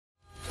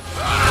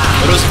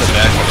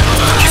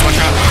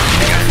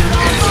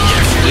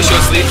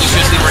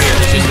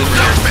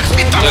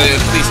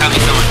Please help me,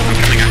 someone.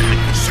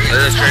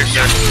 There's a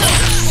Tracer.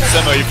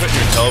 Semo, you putting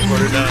your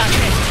teleporter down?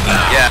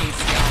 Yeah.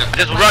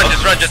 Just run.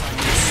 Just.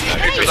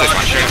 She's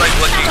like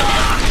looking.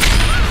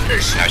 No,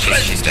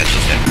 she's dead.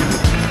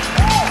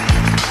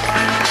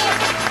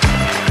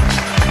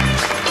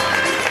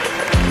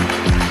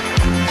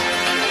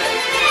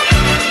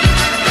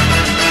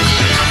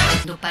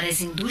 Para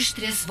as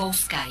indústrias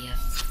Volskaya.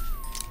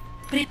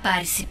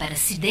 Prepare-se para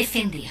se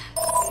defender.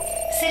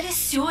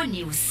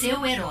 Selecione o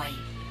seu herói.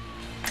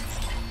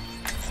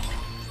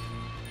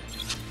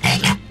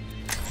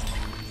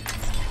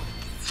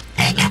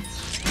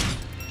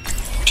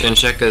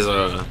 Chinchek is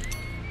a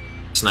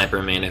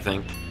sniper main, I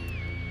think.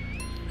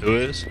 Who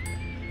is?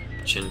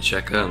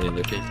 Chincheka on the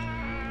other team.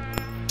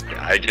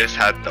 I just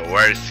had the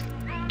worst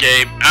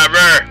game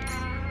ever.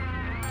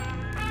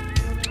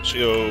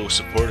 Should go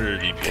supporter or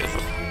DPS?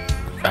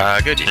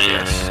 Go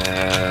DPS.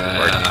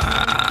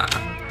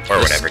 Or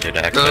whatever, dude.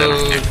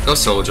 Go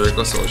soldier.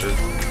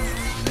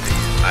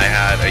 I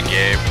had a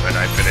game when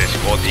I finished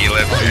gold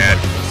elims and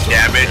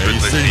damage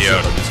with Lucio.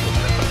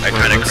 I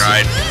kinda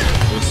cried.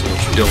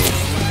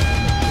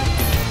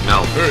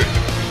 No.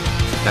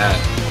 Bad.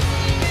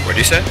 What'd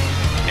you say?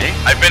 Me?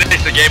 I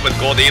finished the game with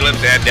gold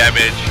elims and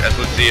damage as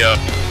Lucio.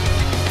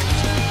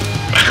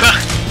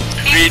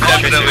 We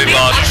definitely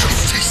lost.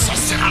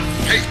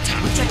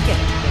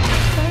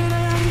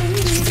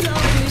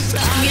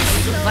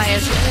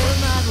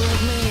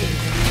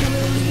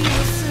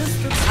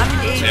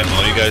 Damn,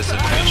 all you guys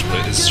didn't finish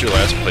play. This is your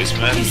last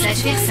placement? This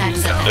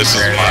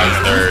is my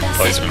third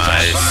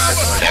placement.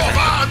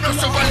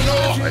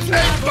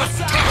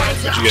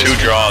 Two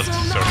draws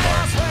so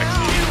far.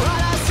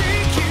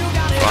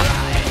 Fun.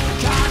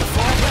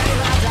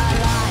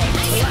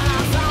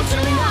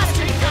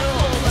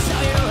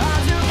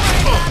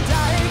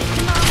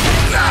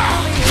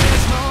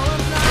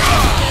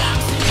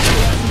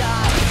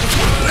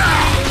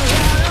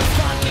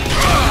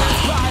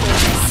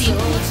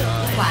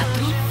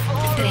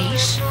 3,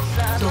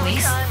 2,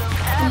 1.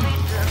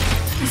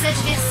 Os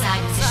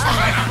adversários estão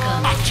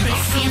atacando.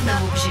 Defenda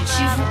o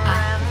objetivo A.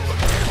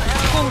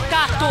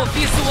 Contato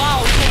visual.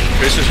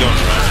 Tracer's going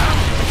around.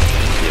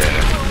 Yeah.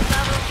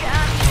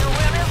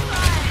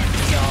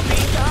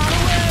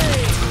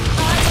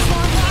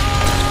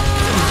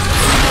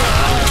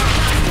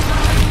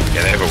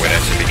 Yeah, they have a win,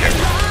 so be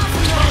careful.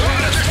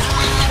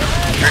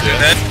 Tracer's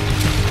dead.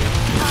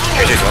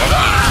 Tracer's low.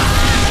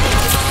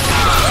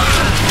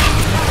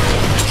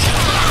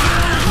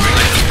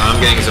 I'm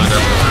getting zoned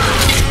up.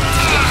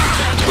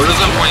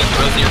 Widow's on point.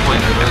 Widow's near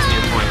point.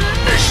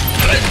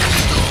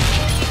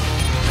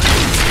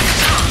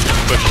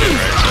 Push it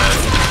right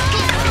side.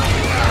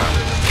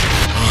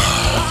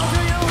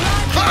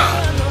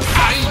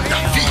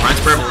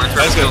 Mine's purple.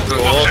 Go.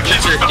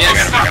 Catcher,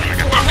 yes.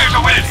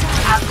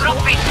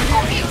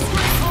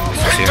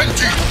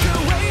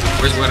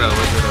 Where's Widow?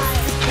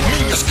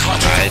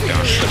 I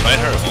don't. Fight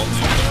her ult.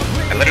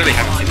 I literally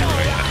haven't seen the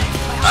Widow yet.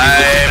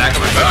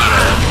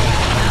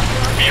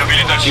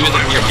 She was in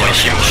your place.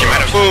 She might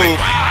have moved.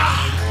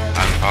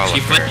 She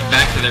went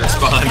back to their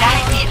spawn.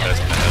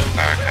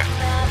 Okay.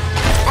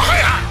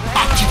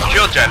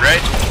 Shield gen,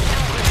 right?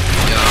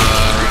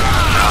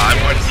 I'm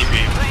going to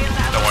TP.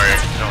 Don't worry.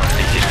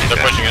 They're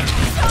pushing it.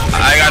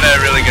 I got a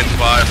really good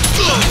spot.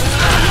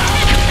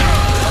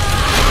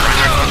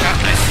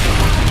 Nice.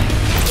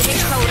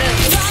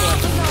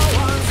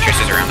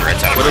 Tracer's around the right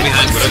side. Widow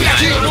behind.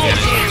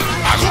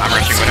 I'm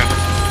rushing Widow.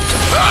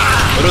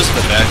 Widow's in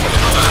the back.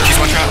 She's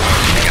one shot. Oh,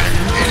 I got her.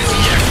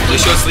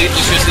 Lucio sleep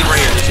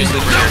right here.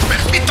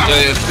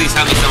 Yo, please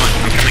help me, someone.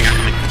 I'm coming.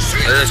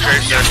 There's a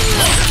Tracer.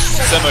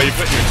 Semo, you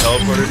putting your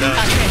teleporter down?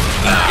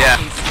 Yeah.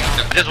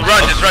 Just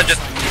run. Tracer's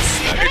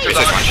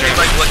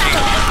like looking.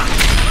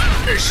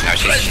 No,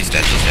 she's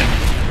dead.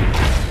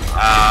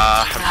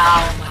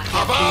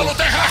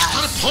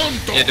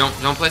 Yeah,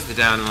 don't place it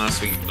down unless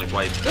we like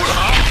wipe.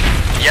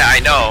 Yeah, I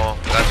know.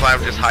 That's why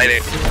I'm just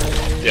hiding.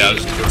 Yeah,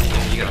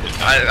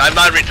 I'm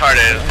not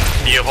retarded.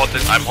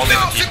 I'm holding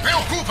the team.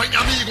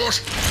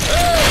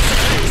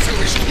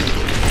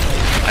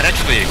 That's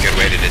actually a good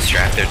way to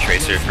distract their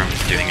Tracer from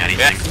doing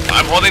anything. Yeah,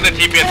 I'm holding the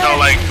TP until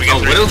like we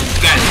get Widow?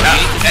 Guys,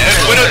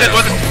 Widow did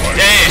wasn't.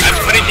 Yeah, I'm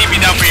putting TP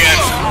down for you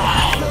guys.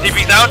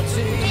 TP down?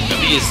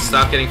 please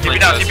stop getting flanked.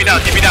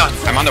 TP down.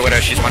 I'm on the Widow,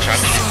 she's one shot.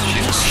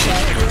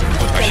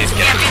 She's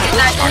getting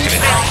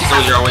pocketed.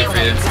 Soldier, I'll wait for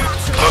you. This is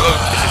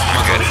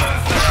good.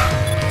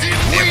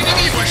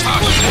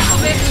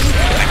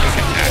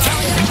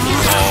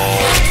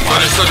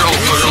 Soldier ult.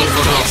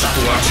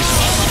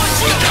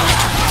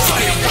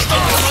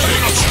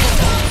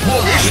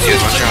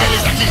 Lucio's one shot.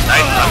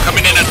 Nice, I'm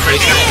coming in at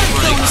Tracer.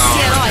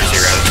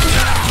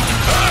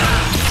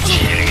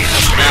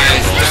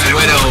 Guys, the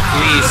Widow,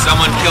 please,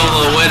 someone kill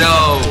the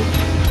Widow.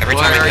 Every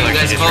time Why are you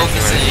guys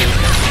focusing?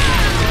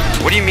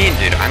 What do you mean,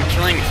 dude? I'm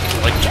killing,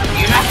 like,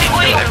 you have to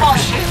kill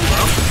everything.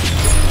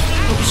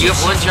 You have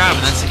one job,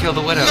 and that's to kill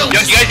the Widow.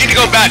 Yo, you guys need to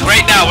go back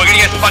right now. We're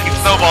gonna get fucking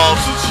snowballs.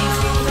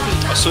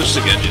 I'll switch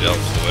to Genji to help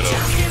with the Widow.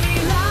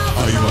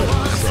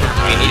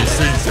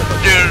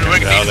 Dude, we're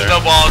getting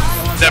snowballs.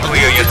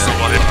 Definitely gonna get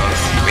snowballed.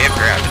 We have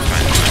grab, it's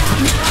fine.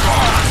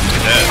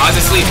 Hog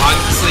is asleep, Hog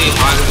is asleep,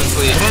 Hog is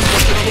asleep.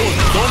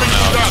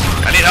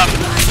 I need help.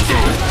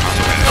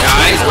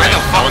 Guys, where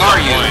the fuck are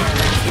you?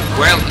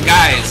 Where,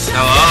 guys?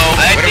 Hello?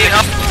 I need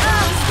help.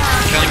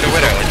 Killing the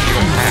widow, let's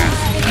go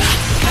fast.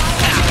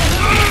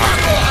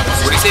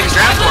 What are you saving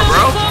grab for,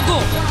 bro?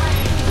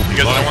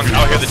 Because I want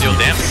out here to deal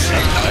damage.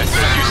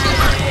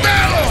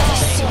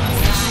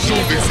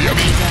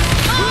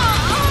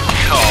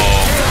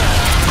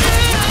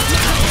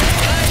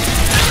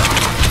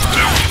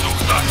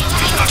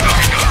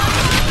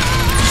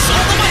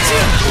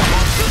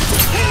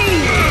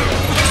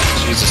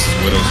 Jesus, this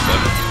widow's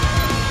fun.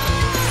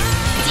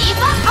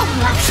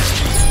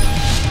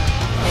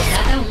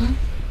 Rodada 1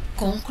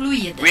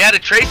 concluída. We had a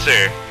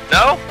tracer,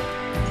 no?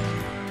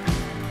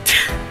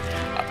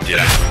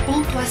 Yeah.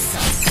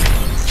 Pontuação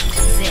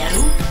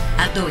 0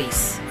 a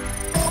 2.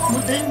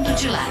 Mudando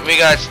de lado. We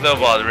got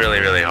snowballed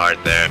really hard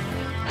there.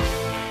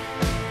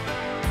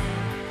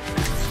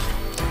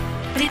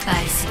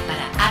 Prepare-se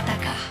para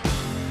atacar.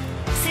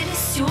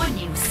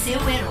 Selecione o seu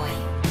herói.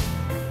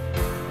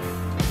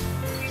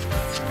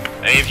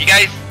 Hey, if you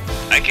guys,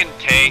 I can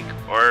tank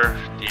or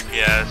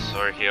DPS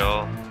or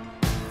heal.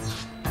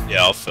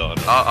 Yeah, I'll fill it.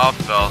 I'll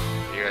fill.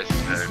 You guys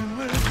can better.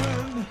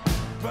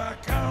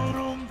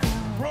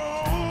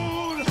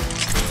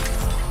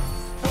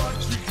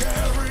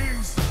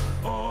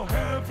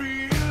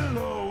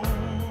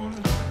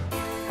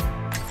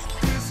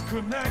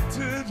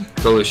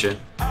 Go, Lucia.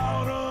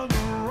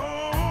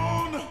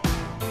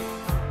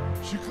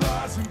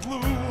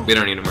 We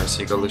don't need a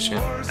mercy. Go, Lucia.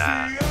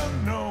 Nah.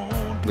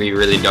 We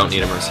really don't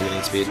need a mercy. We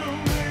need speed.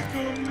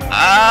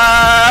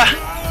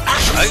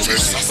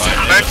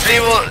 Mercy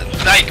will,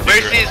 like,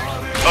 Mercy's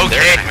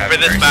okay for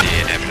this map.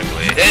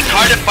 It's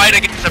hard to fight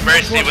against a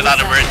Mercy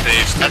without a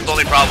Mercy. That's the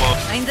only problem.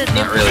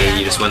 Not really.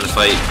 You just win the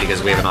fight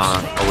because we have an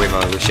Ana. Oh, we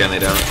have a Lucia and they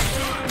don't.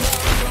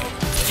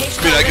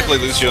 Dude, I can play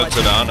Lucio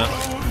and Ana.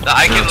 No,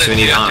 I can so we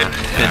need Ana.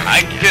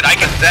 I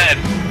can Zen.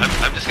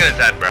 I'm just gonna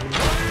Zen, bro.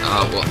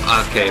 Oh, well,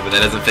 okay, but that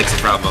doesn't fix the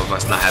problem of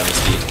us not having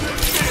speed.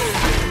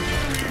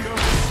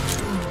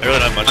 I really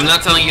not much. I'm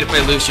not telling you to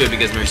play Lucio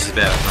because Mercy's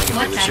bad. I'm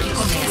O going to play ataque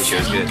Lucio because começa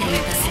Lucio's em good.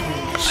 30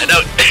 segundos. I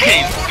know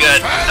he's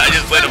good. I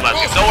just played him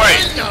last game. Don't worry.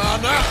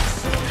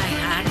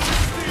 Reinhardt,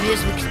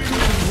 mesmo que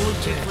tudo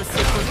mude, você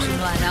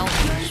continuará o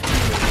mesmo.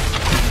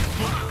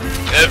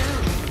 If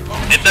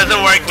it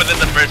doesn't work within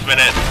the first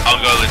minute, I'll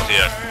go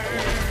Lucio.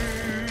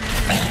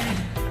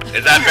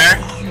 Is that fair?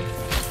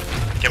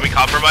 Can we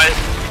compromise?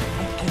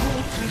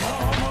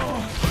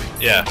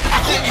 Yeah. 5,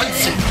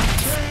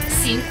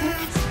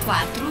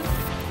 4,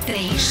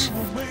 3,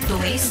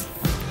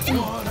 2,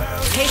 1.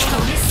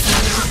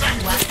 Restabelecendo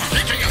o ataque.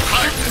 Capture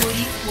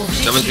o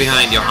objetivo. Someone's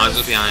behind. Your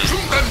Hanzo's behind.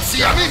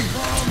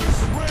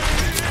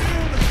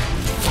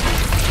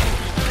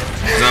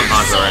 He's on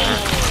Hanzo right now.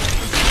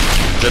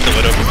 Is that the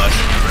widow from us?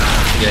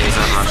 Yeah, he's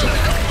on Hanzo.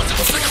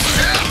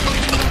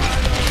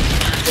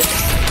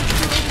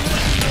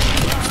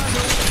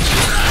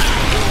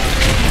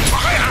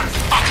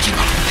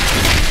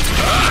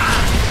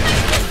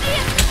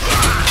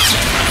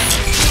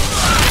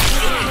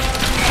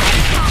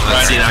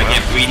 Let's see now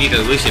again. We need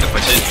a Lucia to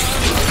push in.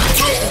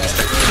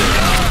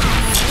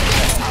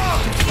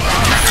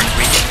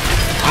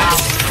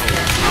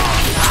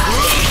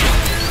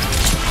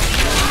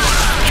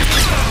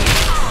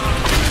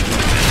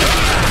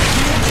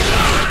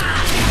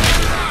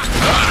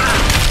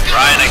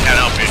 Ryan, I can't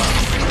help you.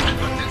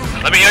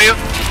 Let me heal you.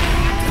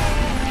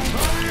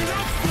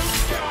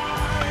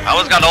 I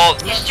almost got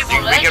ult.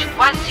 Estimulante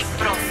quase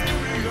pronto.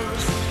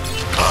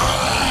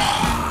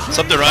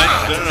 Something, Ryan?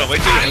 No,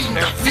 wait till you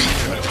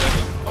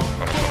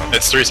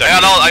It's 3 I seconds.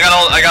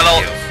 got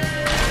ult.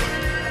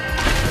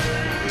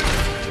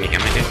 Can you hear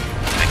me, dude?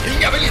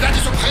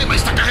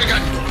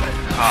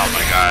 Oh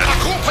my god.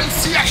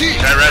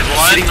 Should I res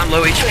one? Sitting on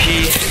low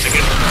HP.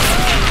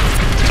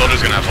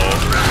 Soldier's gonna have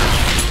ult.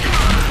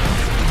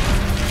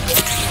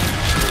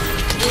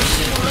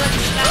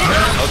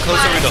 How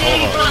close are we to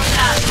whole hog?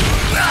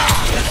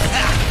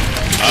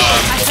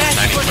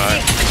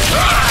 95.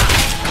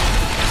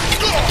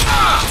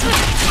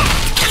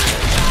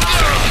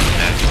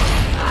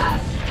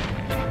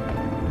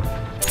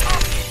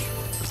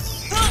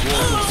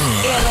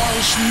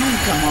 Heróis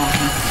nunca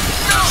morrem.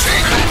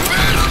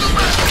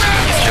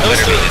 You're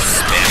literally just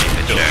spamming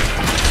the chat.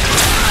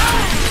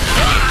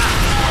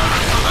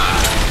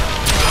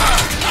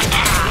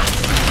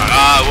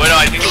 Widow,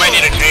 I think we might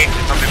need to change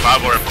to something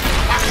Bible or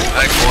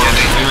like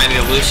We might need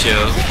a Lucio.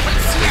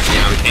 You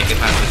know, we can't get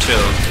past the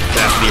chill.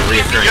 That has to be a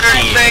reoccurring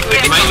team.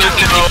 We might need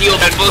to heal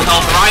the full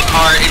health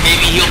Reinhardt and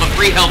maybe heal the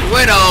free health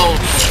Widow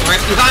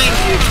right behind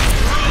you.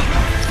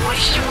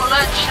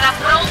 Alright,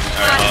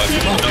 Hog,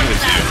 I'll be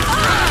with you.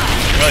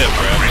 Probably have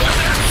grab.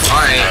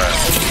 Alright.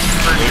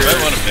 We might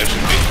want to mission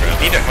beat grab.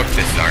 Need to hook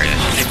this Zarya.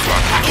 She's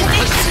walking.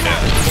 She's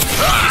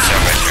so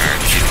much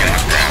charge. She's gonna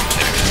have grab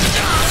too.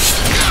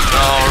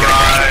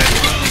 alright.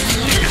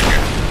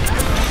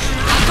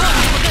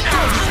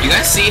 You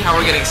guys see how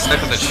we're getting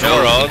stuck with the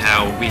choke and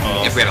how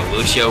if we had a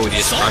Lucio, we'd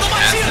just rush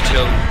past the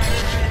choke?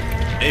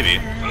 Maybe.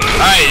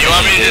 Alright, you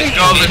want me to just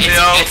go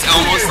Lucio? It's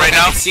almost like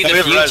I can see the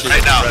future.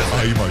 Right now.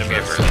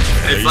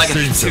 It's like I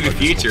can see the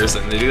future or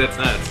something, dude. That's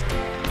nuts.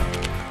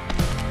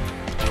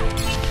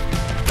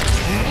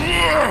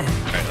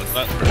 Alright, let's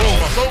not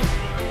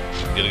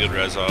get a good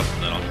res off,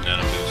 and then I'll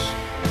nano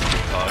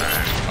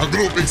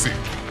boost.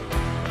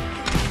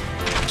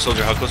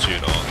 Soldier, how close are you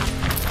to all?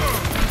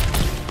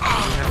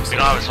 We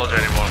don't have a soldier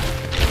anymore.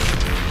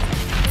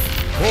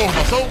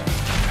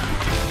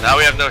 Now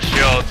we have no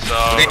shield, so...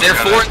 Okay,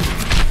 therefore,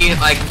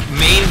 like,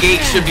 main gate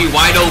should be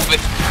wide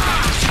open.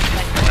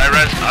 My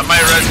res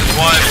is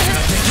 1.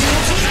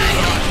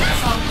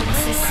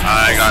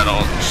 I got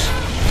ult.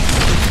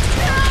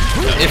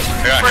 If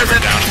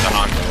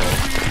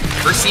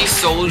Percy,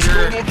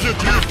 Soldier,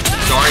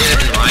 Zarya,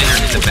 and Ryan are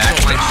in the back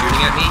line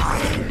shooting at me,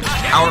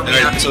 how are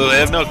we not... So they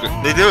have no...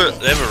 They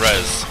have a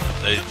res.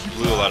 They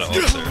blew a lot of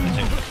ults there, I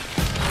think.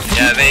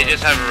 Yeah, they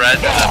just have a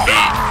res and a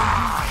beat.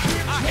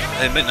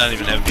 They might not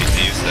even have beat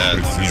to use that.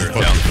 We were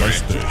down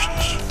 3.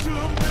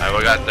 Alright,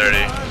 we got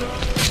 30.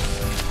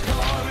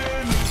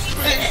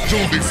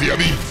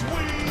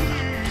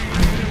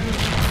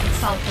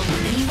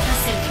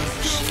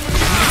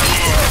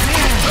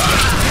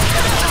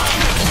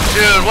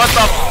 Dude, what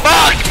the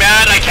fuck,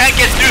 man? I can't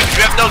get duped.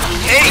 We have no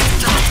tape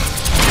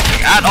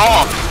at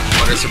all.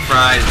 What a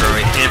surprise, bro.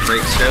 We can't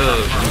break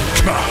shows.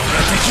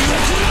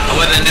 I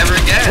would have never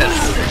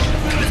guessed.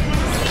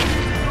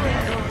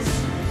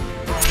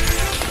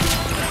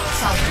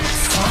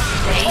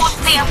 O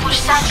tempo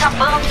está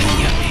acabando.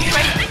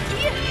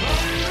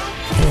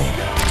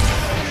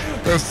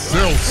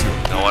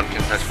 No one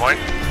can touch point.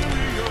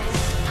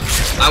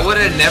 I would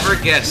have never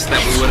guessed that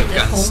we would have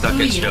gotten stuck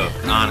at choke,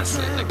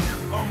 honestly. Like,